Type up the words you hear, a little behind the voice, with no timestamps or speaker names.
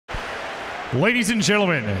Ladies and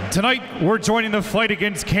gentlemen, tonight we're joining the fight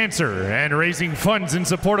against cancer and raising funds in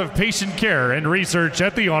support of patient care and research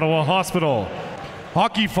at the Ottawa Hospital.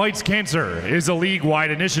 Hockey Fights Cancer is a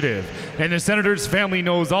league-wide initiative, and the Senator's family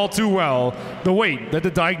knows all too well the weight that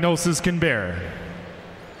the diagnosis can bear.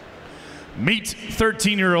 Meet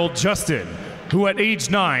 13-year-old Justin, who at age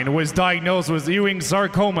 9 was diagnosed with Ewing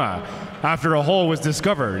sarcoma after a hole was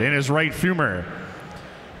discovered in his right femur.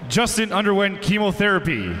 Justin underwent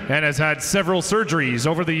chemotherapy and has had several surgeries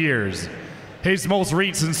over the years. His most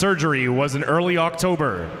recent surgery was in early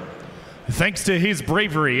October. Thanks to his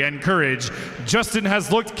bravery and courage, Justin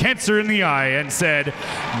has looked cancer in the eye and said,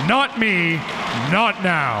 "Not me, not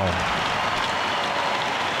now."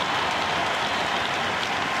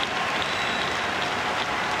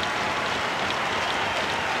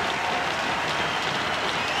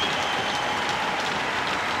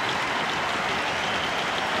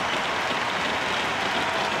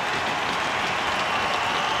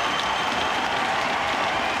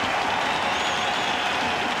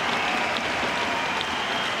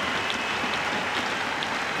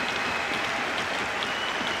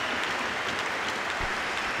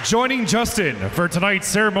 Joining Justin for tonight's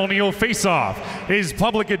ceremonial face-off is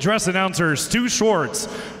public address announcer Stu Schwartz,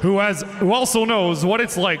 who also knows what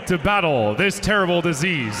it's like to battle this terrible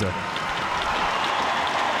disease.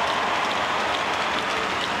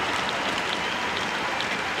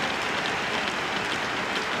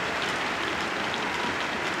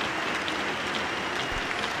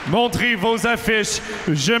 Montrez vos affiches,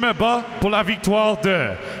 je me bats pour la victoire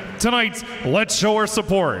de. Tonight, let's show our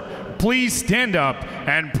support. Please stand up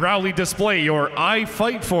and proudly display your I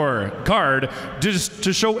Fight For card just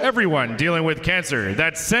to show everyone dealing with cancer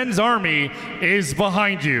that Sens Army is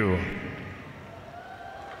behind you.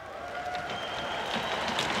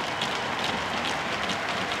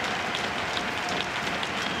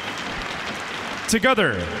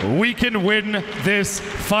 Together, we can win this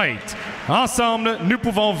fight. Ensemble, nous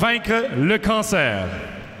pouvons vaincre le cancer.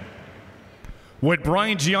 Would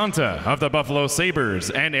Brian Giunta of the Buffalo Sabres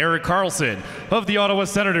and Eric Carlson of the Ottawa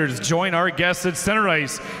Senators join our guests at center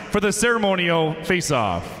ice for the ceremonial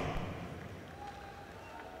face-off?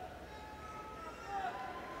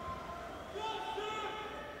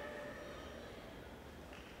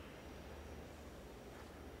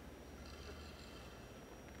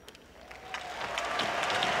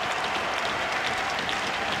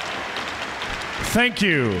 Thank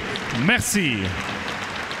you. Merci.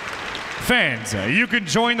 Fans, you can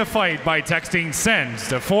join the fight by texting Sens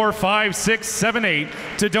to 45678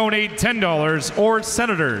 to donate $10 or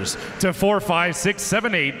Senators to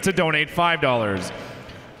 45678 to donate $5.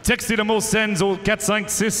 Textez le mot Sens au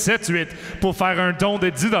 45678 pour faire un don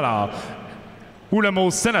de $10 ou le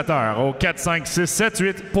mot Sénateur au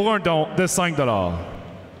 45678 pour un don de $5.